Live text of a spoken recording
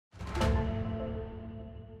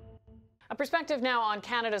perspective now on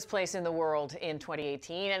Canada's place in the world in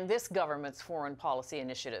 2018 and this government's foreign policy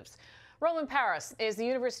initiatives. Roland Paris is the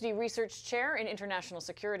University Research Chair in International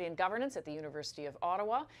Security and Governance at the University of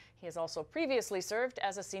Ottawa. He has also previously served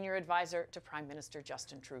as a senior advisor to Prime Minister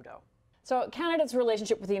Justin Trudeau. So Canada's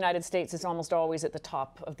relationship with the United States is almost always at the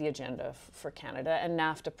top of the agenda for Canada, and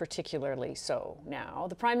NAFTA particularly so now.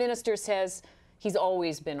 The Prime Minister says he's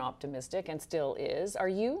always been optimistic and still is. Are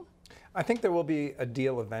you? I think there will be a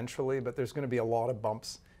deal eventually, but there's going to be a lot of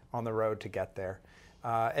bumps on the road to get there.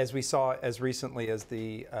 As we saw as recently as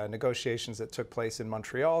the negotiations that took place in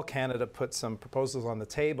Montreal, Canada put some proposals on the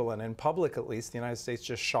table, and in public at least, the United States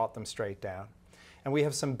just shot them straight down. And we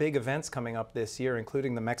have some big events coming up this year,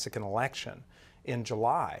 including the Mexican election in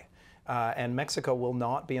July. And Mexico will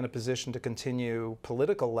not be in a position to continue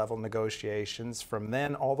political level negotiations from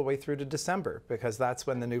then all the way through to December, because that's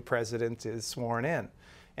when the new president is sworn in.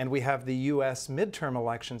 And we have the U.S. midterm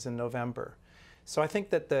elections in November. So I think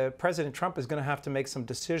that President Trump is going to have to make some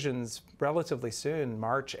decisions relatively soon,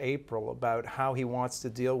 March, April, about how he wants to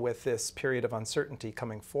deal with this period of uncertainty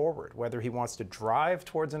coming forward, whether he wants to drive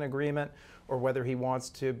towards an agreement or whether he wants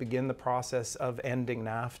to begin the process of ending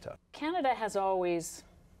NAFTA. Canada has always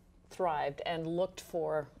thrived and looked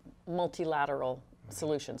for multilateral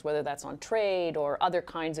solutions, whether that's on trade or other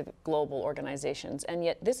kinds of global organizations. And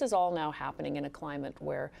yet this is all now happening in a climate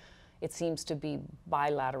where it seems to be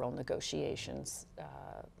bilateral negotiations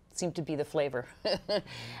seem to be the flavor.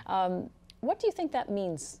 What do you think that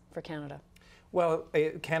means for Canada? Well,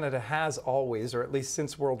 Canada has always, or at least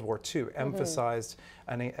since World War II, emphasized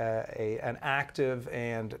an active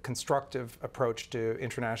and constructive approach to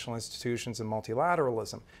international institutions and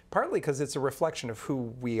multilateralism, partly because it's a reflection of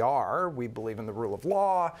who we are. We believe in the rule of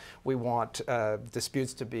law. We want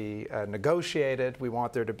disputes to be negotiated. We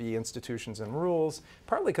want there to be institutions and rules,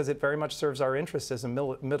 partly because it very much serves our interests as a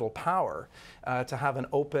middle power to have an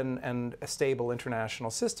open and a stable international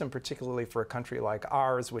system, particularly for a country like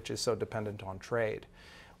ours, which is so dependent on trade.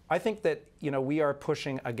 I think that, you know, we are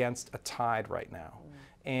pushing against a tide right now,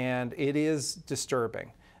 and it is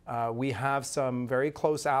disturbing. We have some very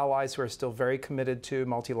close allies who are still very committed to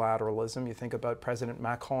multilateralism. You think about President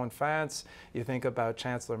Macron in France, you think about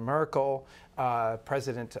Chancellor Merkel, Prime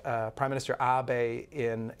Minister Abe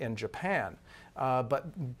in Japan.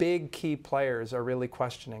 But big key players are really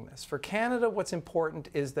questioning this. For Canada, what's important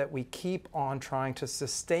is that we keep on trying to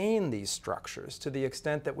sustain these structures to the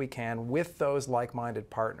extent that we can with those like-minded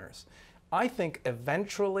partners. I think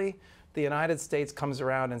eventually the United States comes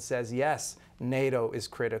around and says, yes, NATO is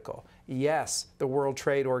critical. Yes, the World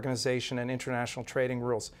Trade Organization and international trading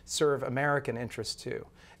rules serve American interests too.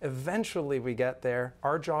 Eventually we get there.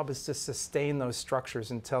 Our job is to sustain those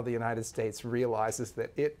structures until the United States realizes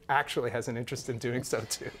that it actually has an interest in doing so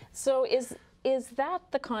too. So is that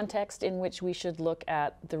the context in which we should look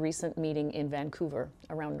at the recent meeting in Vancouver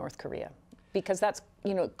around North Korea? Because that's,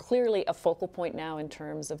 you know, clearly a focal point now in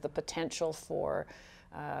terms of the potential for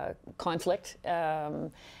conflict.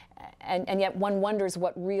 And yet one wonders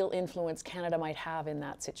what real influence Canada might have in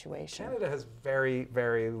that situation. Canada has very,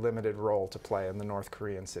 very limited role to play in the North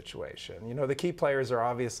Korean situation. You know, the key players are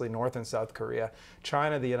obviously North and South Korea,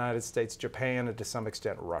 China, the United States, Japan, and to some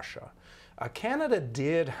extent Russia. Canada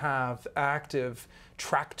did have active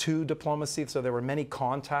track 2 diplomacy, so there were many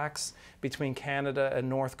contacts between Canada and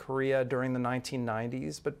North Korea during the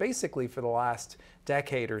 1990s, but basically for the last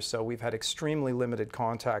decade or so we've had extremely limited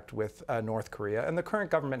contact with North Korea, and the current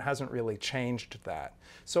government hasn't really changed that.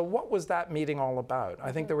 So what was that meeting all about?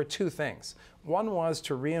 I think there were two things. One was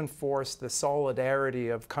to reinforce the solidarity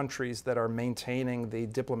of countries that are maintaining the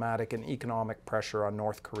diplomatic and economic pressure on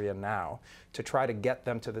North Korea now, to try to get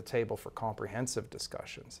them to the table for comprehensive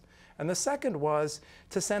discussions. And the second was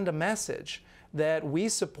to send a message that we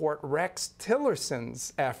support Rex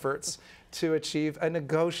Tillerson's efforts to achieve a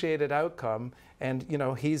negotiated outcome. And, you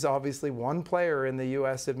know, he's obviously one player in the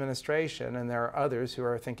U.S. administration, and there are others who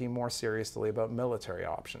are thinking more seriously about military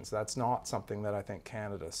options. That's not something that I think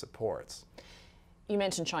Canada supports. You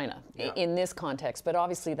mentioned China in this context, but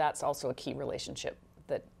obviously that's also a key relationship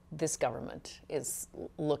that this government is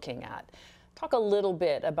looking at. Talk a little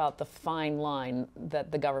bit about the fine line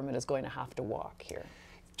that the government is going to have to walk here.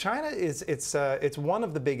 China it's one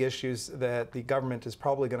of the big issues that the government is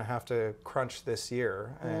probably going to have to crunch this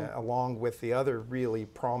year, along with the other really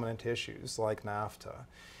prominent issues like NAFTA.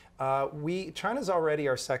 China's already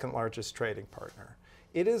our second largest trading partner.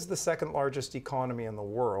 It is the second largest economy in the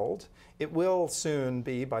world. It will soon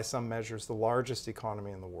be, by some measures, the largest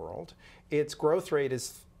economy in the world. Its growth rate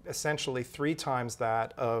is essentially 3 times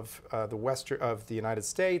that of the United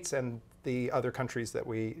States and the other countries that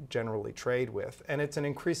we generally trade with. And it's an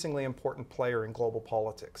increasingly important player in global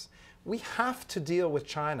politics. We have to deal with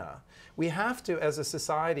China. We have to, as a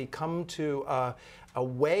society, come to a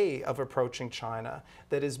way of approaching China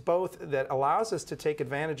that is both, that allows us to take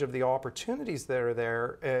advantage of the opportunities that are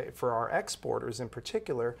there for our exporters in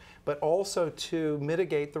particular, but also to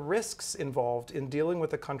mitigate the risks involved in dealing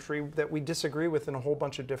with a country that we disagree with in a whole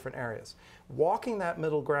bunch of different areas. Walking that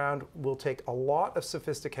middle ground will take a lot of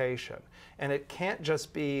sophistication, and it can't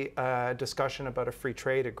just be a discussion about a free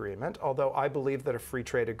trade agreement, although I believe that a free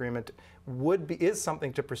trade agreement is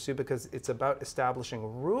something to pursue because it's about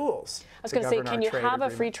establishing rules. I was going to say, can you have a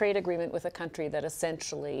free trade agreement with a country that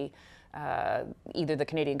essentially either the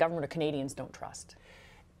Canadian government or Canadians don't trust?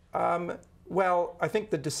 Well, I think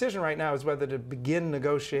the decision right now is whether to begin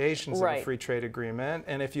negotiations of a free trade agreement.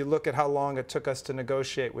 And if you look at how long it took us to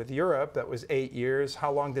negotiate with Europe, that was 8 years.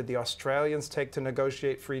 How long did the Australians take to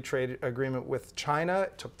negotiate free trade agreement with China?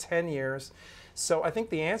 It took 10 years. So I think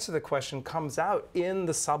the answer to the question comes out in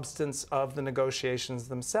the substance of the negotiations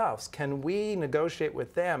themselves. Can we negotiate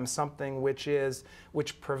with them something which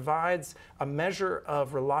provides a measure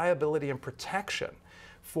of reliability and protection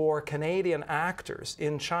for Canadian actors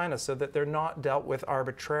in China so that they're not dealt with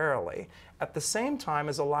arbitrarily, at the same time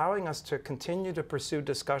as allowing us to continue to pursue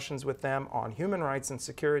discussions with them on human rights and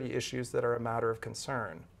security issues that are a matter of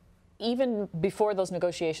concern? Even before those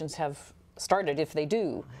negotiations have started, if they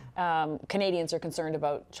do, Canadians are concerned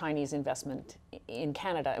about Chinese investment in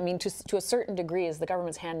Canada. I mean, to a certain degree, is the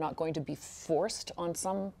government's hand not going to be forced on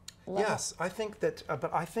some level? Yes, I think that,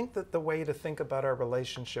 but I think that the way to think about our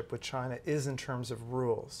relationship with China is in terms of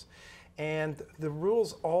rules. And the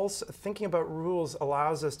rules also, thinking about rules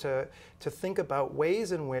allows us to think about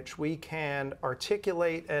ways in which we can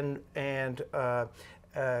articulate and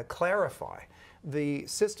clarify the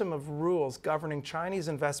system of rules governing Chinese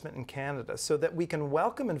investment in Canada so that we can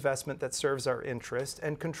welcome investment that serves our interest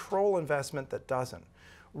and control investment that doesn't.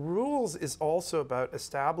 Rules is also about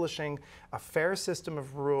establishing a fair system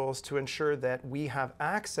of rules to ensure that we have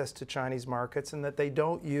access to Chinese markets and that they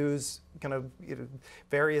don't use kind of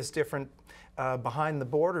various different behind the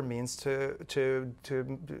border means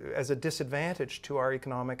as a disadvantage to our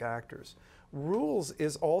economic actors. Rules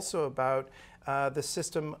is also about the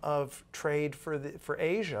system of trade for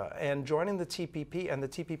Asia and joining the TPP, and the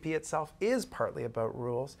TPP itself is partly about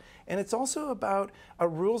rules, and it's also about a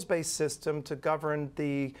rules-based system to govern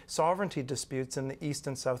the sovereignty disputes in the East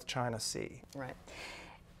and South China Sea. Right.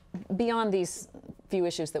 Beyond these few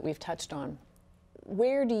issues that we've touched on,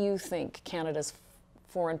 where do you think Canada's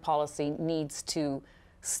foreign policy needs to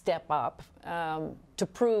step up to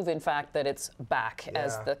prove, in fact, that it's back,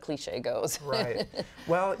 as the cliche goes? Right.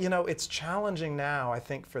 Well, you know, it's challenging now, I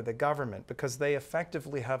think, for the government because they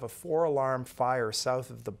effectively have a 4-alarm fire south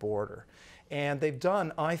of the border. And they've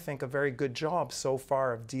done, I think, a very good job so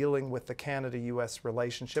far of dealing with the Canada-US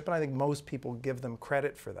relationship, and I think most people give them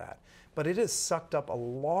credit for that. But it has sucked up a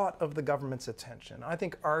lot of the government's attention. I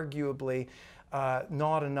think arguably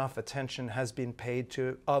not enough attention has been paid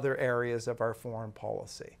to other areas of our foreign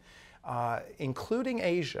policy, including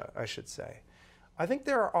Asia, I should say. I think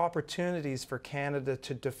there are opportunities for Canada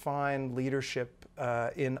to define leadership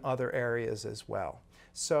in other areas as well.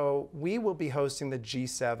 So we will be hosting the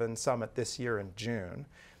G7 summit this year in June,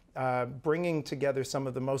 bringing together some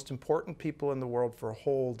of the most important people in the world for a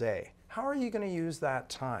whole day. How are you going to use that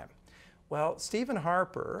time? Well, Stephen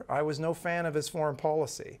Harper, I was no fan of his foreign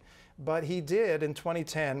policy, but he did in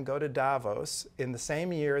 2010 go to Davos in the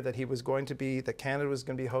same year that Canada was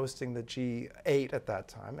going to be hosting the G8 at that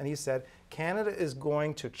time, and he said Canada is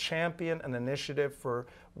going to champion an initiative for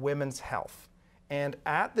women's health. And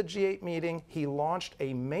at the G8 meeting, he launched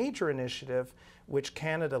a major initiative which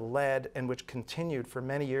Canada led and which continued for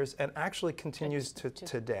many years and actually continues to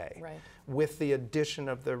today, with the addition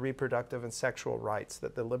of the reproductive and sexual rights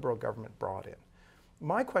that the Liberal government brought in.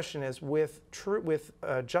 My question is, with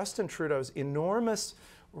Justin Trudeau's enormous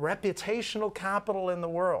reputational capital in the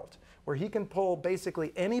world, where he can pull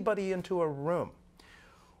basically anybody into a room,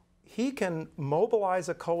 he can mobilize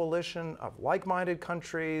a coalition of like-minded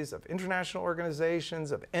countries, of international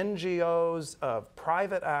organizations, of NGOs, of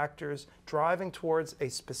private actors driving towards a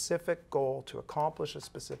specific goal to accomplish a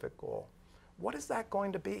specific goal. What is that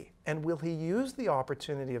going to be? And will he use the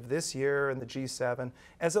opportunity of this year and the G7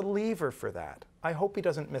 as a lever for that? I hope he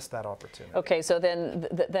doesn't miss that opportunity. Okay, so then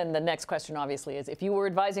the next question obviously is, if you were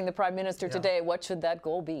advising the Prime Minister today, what should that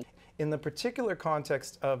goal be? In the particular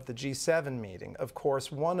context of the G7 meeting, of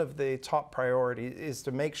course, one of the top priorities is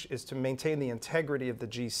to maintain the integrity of the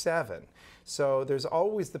G7. So there's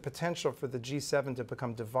always the potential for the G7 to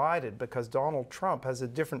become divided because Donald Trump has a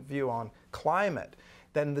different view on climate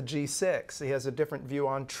than the G6. He has a different view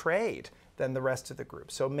on trade than the rest of the group.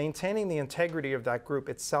 So maintaining the integrity of that group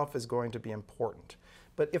itself is going to be important.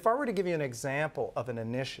 But if I were to give you an example of an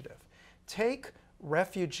initiative, take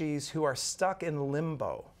refugees who are stuck in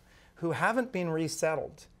limbo, who haven't been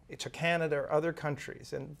resettled to Canada or other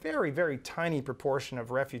countries, and very, very tiny proportion of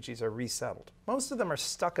refugees are resettled. Most of them are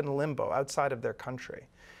stuck in limbo outside of their country.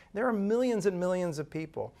 There are millions and millions of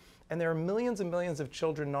people, and there are millions and millions of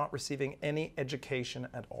children not receiving any education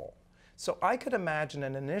at all. So I could imagine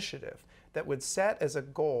an initiative that would set as a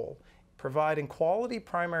goal providing quality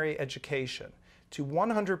primary education to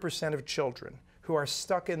 100% of children who are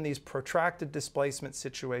stuck in these protracted displacement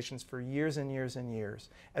situations for years and years and years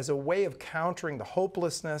as a way of countering the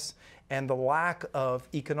hopelessness and the lack of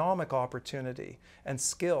economic opportunity and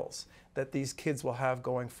skills that these kids will have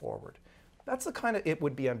going forward. That's the kind of, it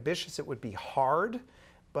would be ambitious, it would be hard,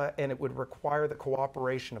 and it would require the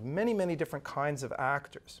cooperation of many, many different kinds of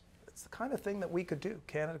actors. It's the kind of thing that we could do,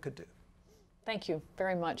 Canada could do. Thank you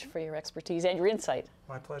very much for your expertise and your insight.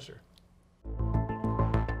 My pleasure.